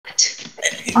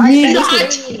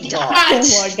Listen. Dot.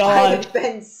 Oh my god. I've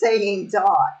been saying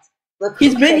dot. The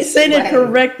He's been saying it way.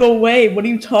 correct the way. What are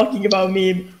you talking about,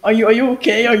 meme? Are you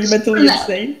okay? Are you mentally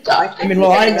insane? I mean,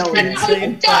 well, I'm mentally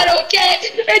insane. Dot, okay?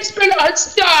 It's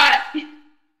pronounced dot.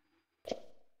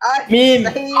 I'm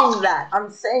Meme. saying that. I'm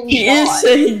saying He dot. is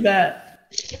saying that.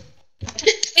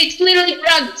 It's literally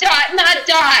pronounced dot, not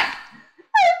dot.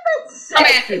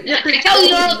 Okay, tell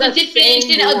you all the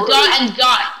definition of dot and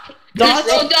dot. Dot?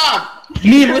 So dumb.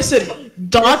 Meme, listen.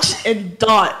 Dot and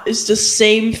dot is the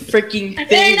same freaking They're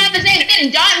thing. not the same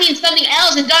thing. Dot means something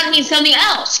else, and dot means something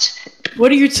else.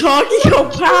 What are you talking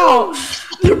about?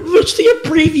 What's the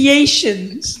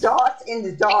abbreviations? Dot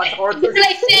and dot are the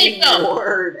Like same so.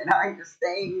 word, and I'm just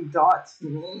saying dot's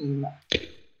meme.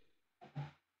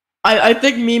 I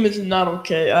think meme is not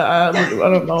okay. I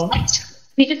don't know.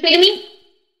 You just say to me?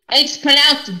 It's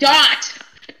pronounced dot,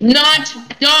 not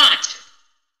dot.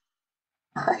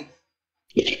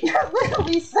 You're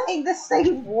literally saying the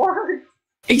same word.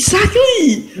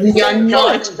 Exactly. You're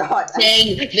not Dot.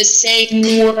 saying the same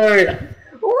word.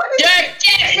 What is They're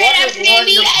different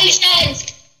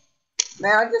abbreviations.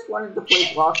 Man, I just wanted to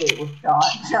play Rocket with dot.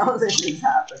 Now this is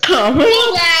happening.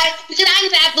 Oh, guys, because I'm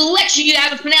gonna have to lecture you how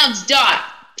to pronounce dot.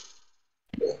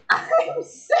 I'm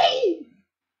saying.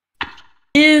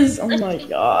 Oh my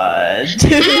god.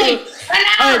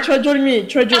 Alright, try joining me.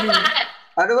 Try joining me.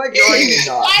 How do I join the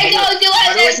dot? I don't How do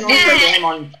I join the understand. game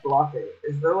on Rocket?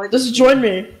 Is there like Just join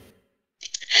me.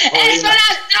 It's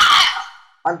pronounced dot.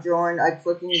 I'm joined. I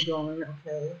clicking join.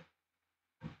 Okay.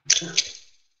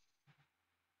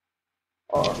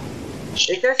 Oh, it just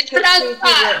It's takes me pronounced to dot,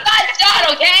 the. not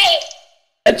dot, okay?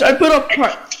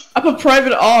 I put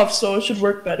private off, so it should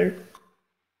work better.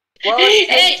 Well,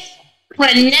 It's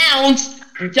pronounced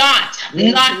dot,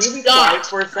 can not you be quiet dot.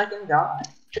 for a second, dot?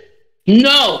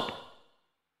 No.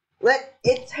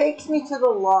 It takes me to the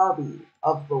lobby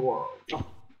of the world.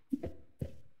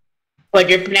 But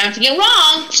you're pronouncing it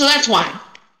wrong, so that's why.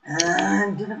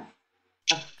 And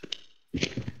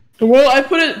The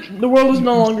world is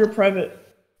no longer private.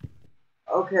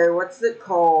 okay, what's it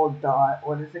called, dot?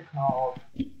 What is it called?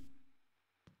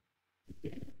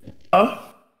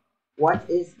 What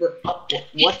is the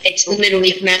It's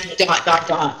literally pronounced dot, dot,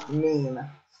 dot. meme?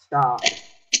 Stop.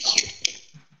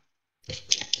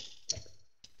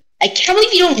 I can't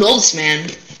believe you don't know this, man.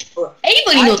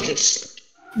 Anybody knows this.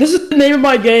 This is the name of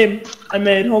my game I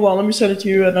made. Hold on, let me send it to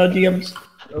you in DMs.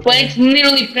 Okay. But it's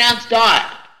literally pronounced dot,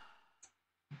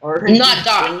 Or not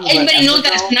dot. Anybody knows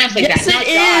that it's pronounced like Yes, that.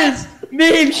 it is.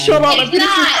 Meme, shut up.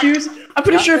 I'm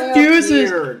pretty sure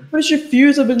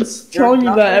Fuse have been telling me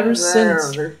that ever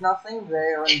since. There's nothing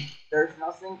there, and there's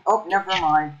nothing. Oh, never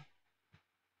mind.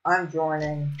 I'm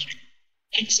joining.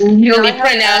 It's literally Can I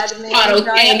have pronounced admin? dot, Can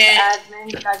I okay, have man?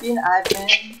 admin? Can I be an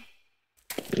admin?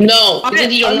 No,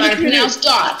 because you don't know how to I'm the pronounce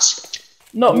dots.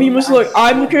 No, Meme, look,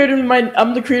 I'm the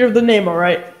creator of the name,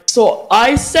 alright? So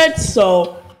I said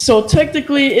so. So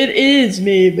technically it is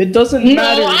Meme. It doesn't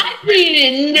matter. No, I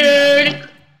created nerd.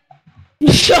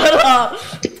 Shut up!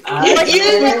 I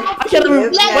can't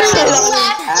remember.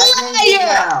 Admin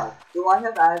now. Do I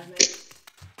have admin?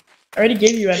 I already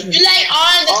gave you admin. You lie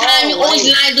all the time. You always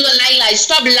wait. lie, do the lie lies.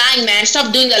 Stop lying, man.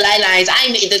 Stop doing the lie lies. I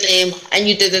made the name, and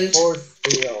you didn't. Force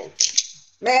field.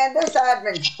 Man, this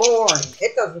admin's boring.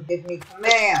 It doesn't give me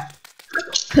command.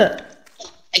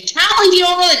 I can't believe you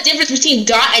don't know the difference between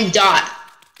dot and dot.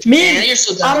 Me, Man, you're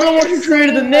so dumb. I'm the one who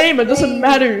created the name. It doesn't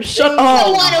matter. Shut I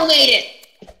up. want to wait it.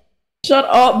 Shut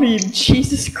up, Meme.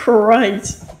 Jesus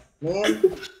Christ. Man,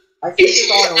 I think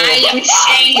it's on a I little. am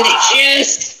saying it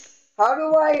just. How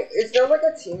do I? Is there like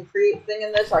a team create thing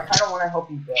in this? I kind of want to help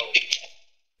you build.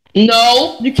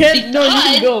 No. You can't. No, you Because-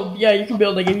 can build. Yeah, you can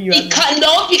build. I give you admin. Because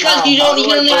Wow, you how don't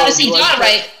do I know how to build? say Do I dot put-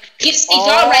 right. You say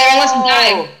dot right unless you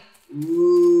die.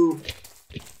 Ooh.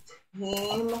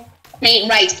 Team. Ain't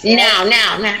right. Now.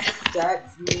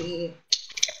 That's me.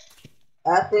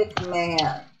 Epic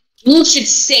man. You should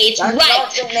say it's That's right.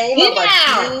 not the name of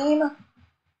Now. a team.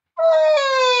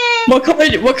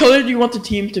 What color do you want the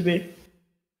team to be?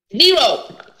 0.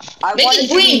 I Make want it it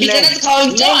to green be because mint. that's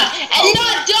called dot and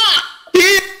not dot.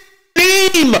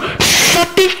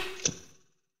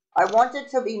 I want it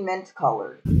to be mint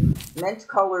colored. Mint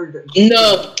colored.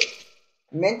 No.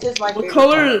 Mint is my What favorite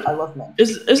color- I love mint.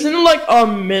 Isn't it like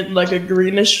mint, like a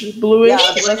greenish bluish? Yeah,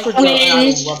 It's mint forgot. color, I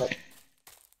orange. love it.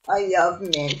 I love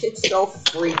mint. It's so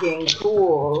freaking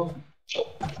cool.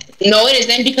 No, it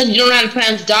isn't because you don't know how to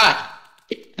pronounce dot.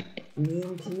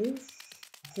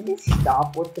 Can you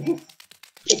stop with this?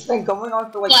 It's been going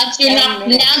on for like But you're 10 not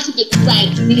minutes. pronouncing it right,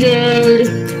 nerd.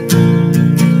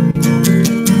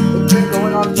 It's been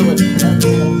going on for like 10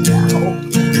 minutes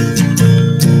now.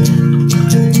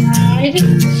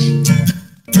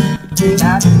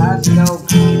 has no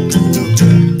clue.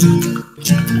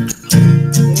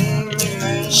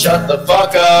 Shut the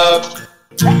fuck up.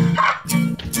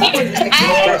 You're a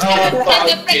I-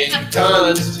 fucking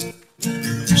cunt.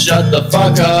 Shut the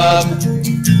fuck up.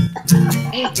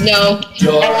 No,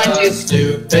 You're I want a to.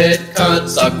 stupid cunt.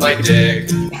 Suck my dick.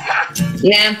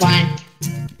 Nah, I'm fine.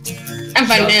 I'm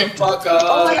fine Shut now. the fuck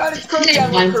Oh my up. god, it's Kirby! I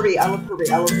love Kirby! I love Kirby!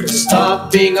 I love Kirby!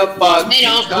 Stop being a fucking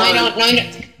No, I don't. cunt. No, I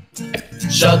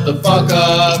don't. Shut the fuck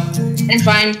up. I'm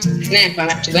fine. Nah, I'm fine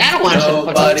actually. I don't want to shut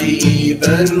the fuck up. Nobody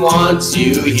even wants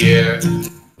you here.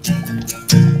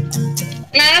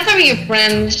 Nah, I thought we were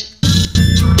friends.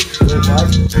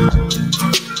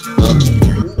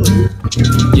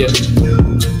 Yeah.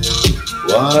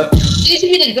 What? You used to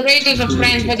be the greatest of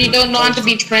friends, but you don't want to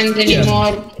be friends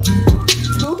anymore.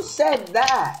 Who said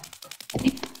that?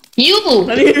 You!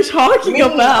 What are you talking Me,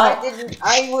 about?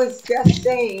 I was just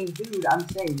saying, dude, I'm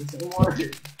saying the same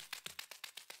word.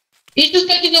 You just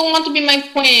said you don't want to be my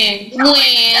friend. Well,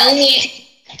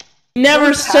 Never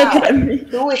Who's said how? that.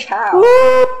 Who is how?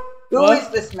 Woo! Who What? is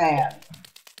this man?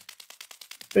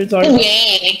 What are you talking about?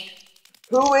 yeah.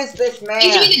 Who is this You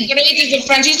used to man? be the greatest of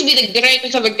friends. You used to be the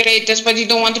greatest of the greatest, but you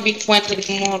don't want to be friends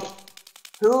anymore.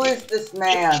 Who is this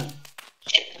man?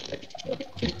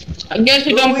 I guess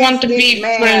you Who don't is want to this be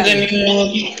man? friends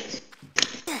anymore.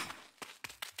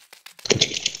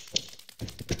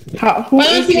 Who Why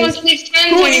don't is you want this? to be friends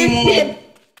Who is anymore? it?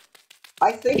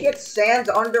 I think it's Sans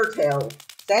Undertale.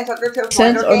 Sans Undertale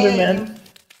Sans Finder game. Underman.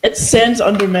 It's Sans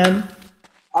Underman.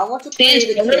 I want to create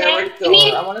a Sans Underman? character.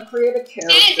 I want to create a character.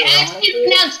 That's I want to actually create.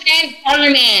 pronounced Sans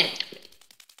Underman.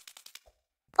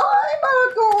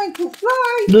 I'm going to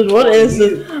fly. Dude, what is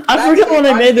this? I That's forgot when it,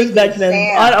 I made I'm this back thinking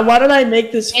then. Sans. Why did I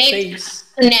make this Hey. face?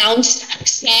 Pronounced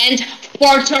Sans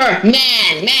Porter.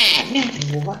 Man.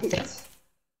 What?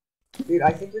 Dude,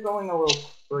 I think you're going a little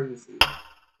crazy.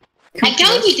 I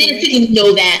can't believe you didn't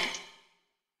know that.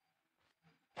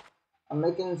 I'm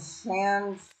making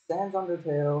Sans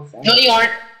Undertale. Sans No, you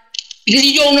aren't. Because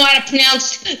you don't know how to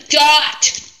pronounce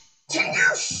dot.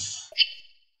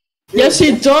 Yes,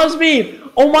 he does me.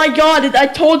 Oh my god, I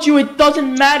told you it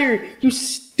doesn't matter. You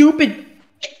stupid.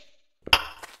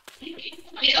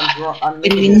 I'm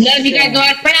making None of you guys know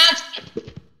how to pronounce.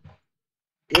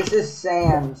 This is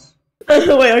Sans.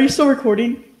 Wait, are you still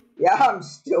recording? Yeah, I'm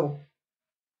still.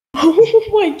 Oh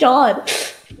my god.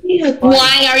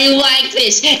 Why are you like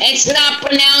this? It's not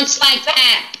pronounced like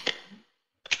that.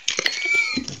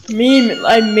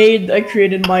 I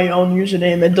created my own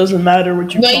username. It doesn't matter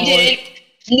what you No, call you it. didn't.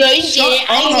 No, you Shut didn't.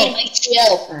 I up. made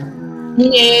myself.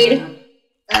 Nerd.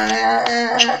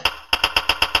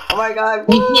 Oh my god.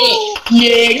 You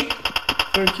did.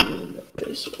 Nerd.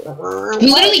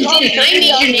 You literally didn't. I made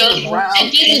your name. I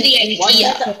gave you the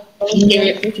idea.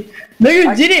 Nerd. No,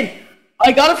 you didn't.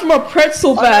 I got it from a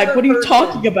pretzel bag. What are you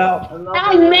talking about?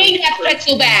 I made that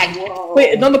pretzel bag.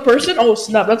 Wait, another person? Oh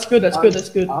snap! That's good. That's good. That's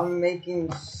good. I'm making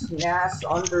Snas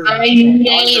Under. I made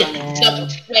Underman.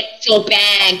 the pretzel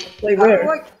bag. Wait,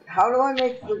 where? How do I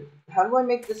make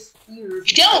the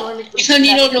spheres? You How do I don't. make the Because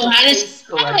you don't know how to face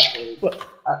spell it. correctly? What?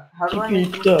 How do I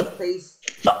make Duh. the face?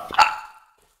 How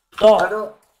Oh, do?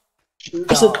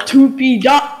 it's a 2P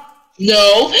dot.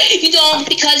 No, you don't,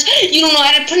 because you don't know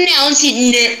how to pronounce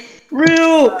it.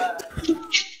 Real.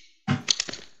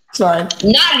 It's fine.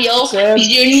 Not real, Sand because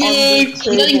you're nerd.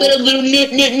 on the Nothing but a little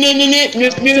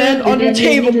nerd. Sand under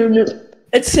table.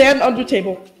 It's sand under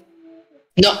table.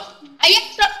 No. I guess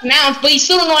it's not pronounced, but you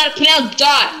still don't know how to pronounce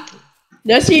dot.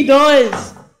 Yes, he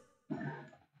does.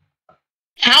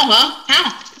 How, huh?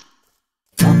 How?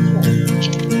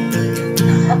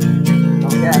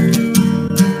 Okay.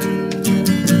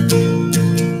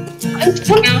 I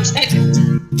pronounced it.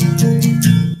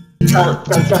 Shut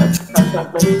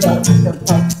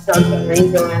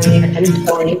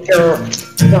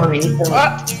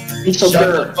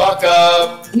the fuck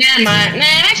up. Nah, I'm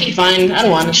actually fine. I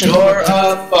don't want to shut You're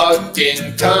up. a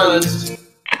fucking cunt.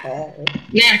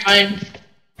 Nah, I'm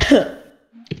fine.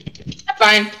 I'm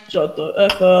fine. Shut the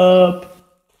F up.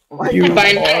 You I'm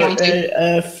fine. I don't are want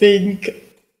to. a fink.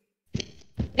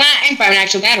 Nah, I'm fine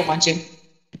actually. I don't want to.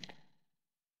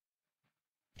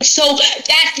 So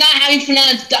that's not how you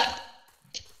pronounce dot.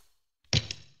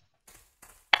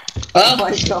 Oh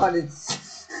my god,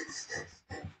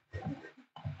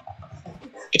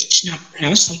 It's not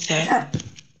pronounced like that.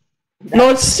 No,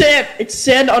 it's sand. It's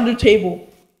sand under table.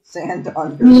 Sand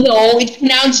Under. No, it's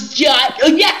pronounced dot. Oh,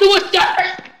 yeah, it was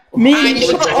dot. Me,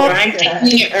 shut up. I'm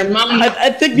taking it, or mom. I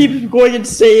think people are going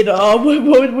insane. What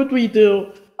would we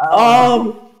do?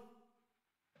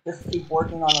 Just keep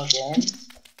working on our game.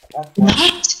 That's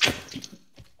What?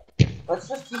 Let's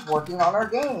just keep working on our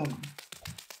game.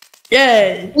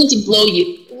 Yay! I'm going to blow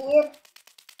you. Yep.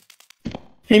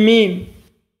 Hey, meme.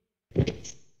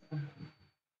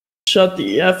 Shut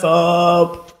the F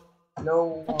up.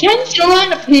 No. I don't know how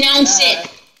to pronounce it.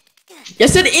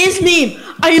 Yes, it is meme.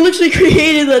 I literally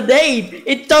created the name.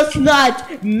 It does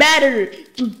not matter.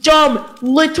 You dumb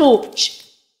little.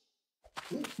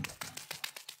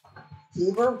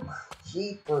 Keeper.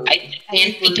 I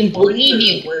can't freaking believe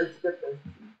you. Where's the keeper?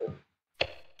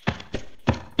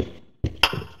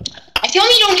 I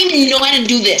tell you don't even know how to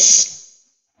do this.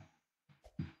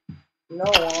 No,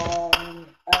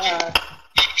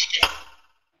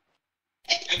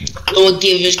 Lord,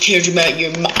 give us cares about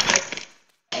your mom.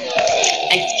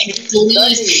 I can't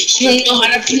believe you don't know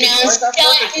how to pronounce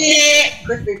that.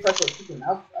 Crispy pretzel chicken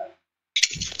outside.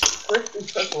 Crispy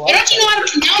pretzel Why don't you know how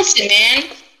to pronounce it,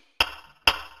 man?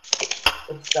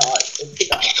 It's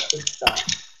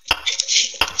dot.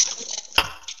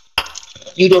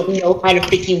 You don't know how to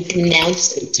freaking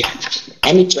pronounce it.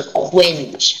 That means you're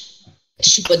cringe.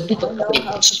 Super I duper know how to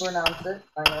cringe. pronounce it.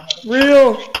 I know how to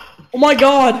Real. Oh my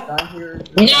god. down here.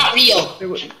 Not real.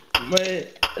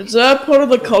 Wait. Is that part of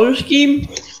the color scheme?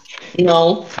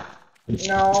 No.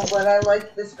 No, but I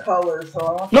like this color, so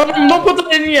I want No, don't put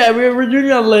that in yet. We're doing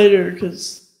that later,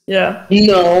 cause yeah.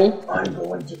 No. I'm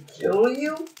going to kill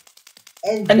you,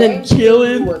 and then kill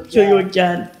you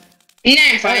again.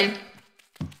 Nah, fine.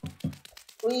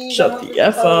 Please, Shut I want the this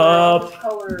F color, I want up. this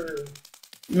color.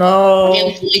 No.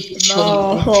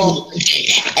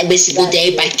 Every single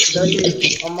day by killing you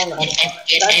again. Among Us.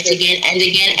 And again, and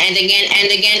again, and again,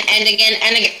 and again, and again,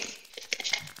 and again.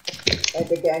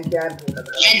 And again.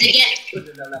 And again.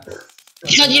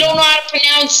 Because you don't know how to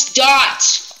pronounce dot.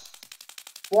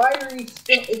 Why are you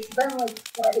still? It's been like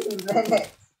 20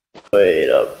 minutes. Wait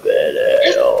a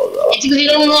minute. Hold on. It's because you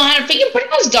don't know how to freaking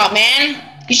pronounce dot, man.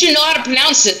 You should know how to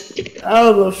pronounce it.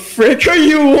 How the frick are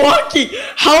you walking?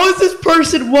 How is this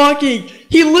person walking?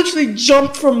 He literally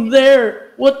jumped from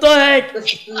there. What the heck? I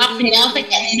pronounce it.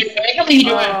 I can't believe you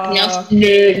don't know how to pronounce it.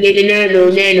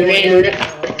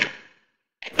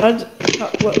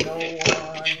 What? No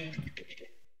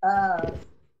one.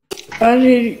 I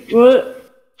need what?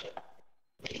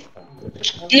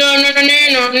 No.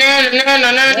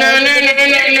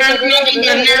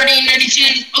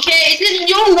 Okay, it's just you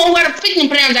don't know how to freaking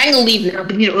pronounce it. I'm gonna leave now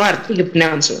because you don't know how to freaking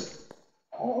pronounce it.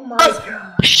 Oh my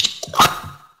god.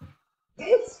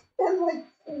 It's been like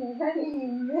 20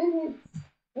 minutes.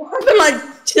 It's been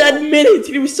like 10 minutes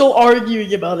and he was still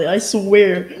arguing about it, I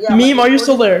swear. Yeah, Meme, are you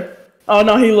still there? Oh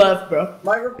no, he left, bro.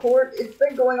 It's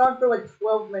been going on for like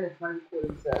 12 minutes, my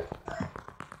recording says.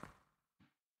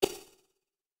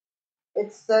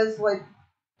 It says like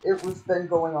it was been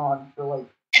going on for like.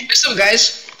 What's up,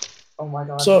 guys? Oh my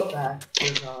god. So- Back.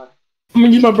 Dear god. I'm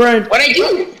gonna use my brain. What'd I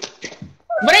do?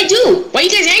 What'd I do? Why are you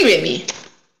guys angry at me?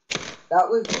 That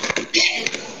was.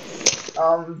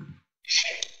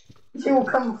 You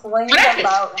complained What happened?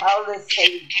 about how to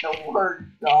say the word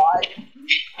god.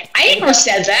 I never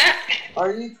said that.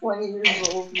 Are you 20 years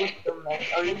old with dementia?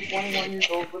 Are you 21 years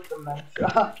old with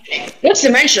dementia? What's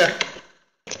dementia?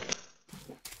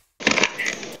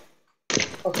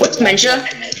 Okay, What's dementia?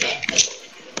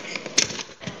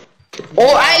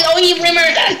 Oh, I only remember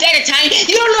that at a time.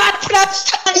 You don't know how to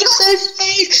pronounce time. You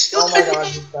Oh my god,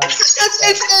 he's back.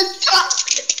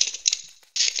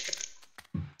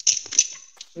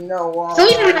 No, So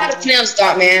you don't know how to pronounce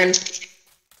dot, man.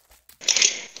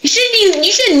 You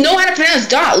should know how to pronounce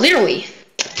dot, literally.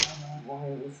 Why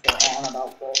are we still on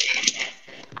about this?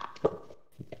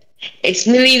 It's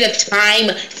literally the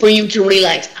time for you to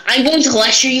realize. I'm going to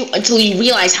lecture you until you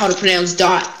realize how to pronounce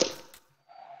dot.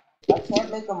 I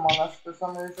can't make Among Us for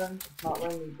some reason. It's not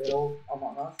letting me build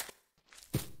Among Us.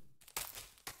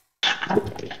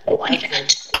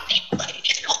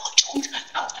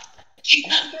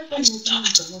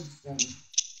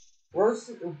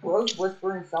 Rose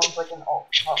whispering sounds like an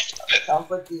sounds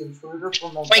like the intruder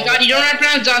from the. Oh my god, you don't know how to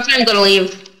pronounce dot, so I'm gonna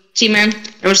leave. See, man.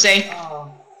 Namaste.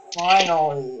 Oh,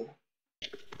 finally.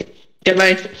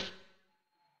 Goodbye.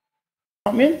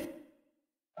 Come in?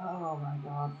 Oh my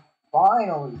god.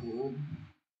 Finally, dude.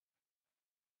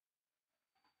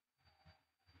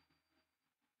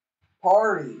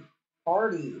 Party.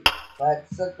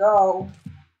 Let's go.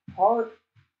 Party.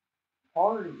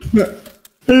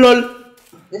 LOL.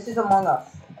 This is Among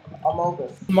Us. Among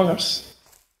Us. Among Us.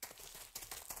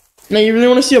 Now you really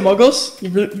want to see Among Us? You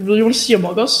really want to see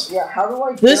Among Us? Yeah, how do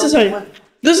I This is how you,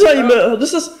 this is how you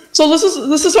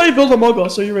this is how you build Among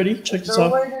Us. Are you ready? Check Is this there a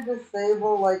out. way to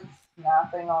disable, like,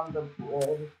 snapping on the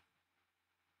bridge?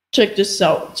 Check this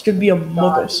out. It's gonna be Among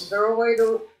God, Us. is there a way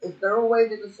to is there a way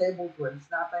to disable grid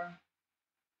snapping?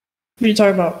 What are you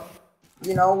talking about?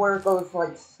 You know where it goes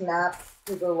like snap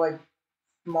to the like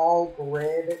small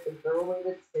grid? Is there a way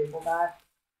to disable that?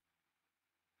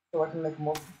 So I can make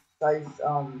more precise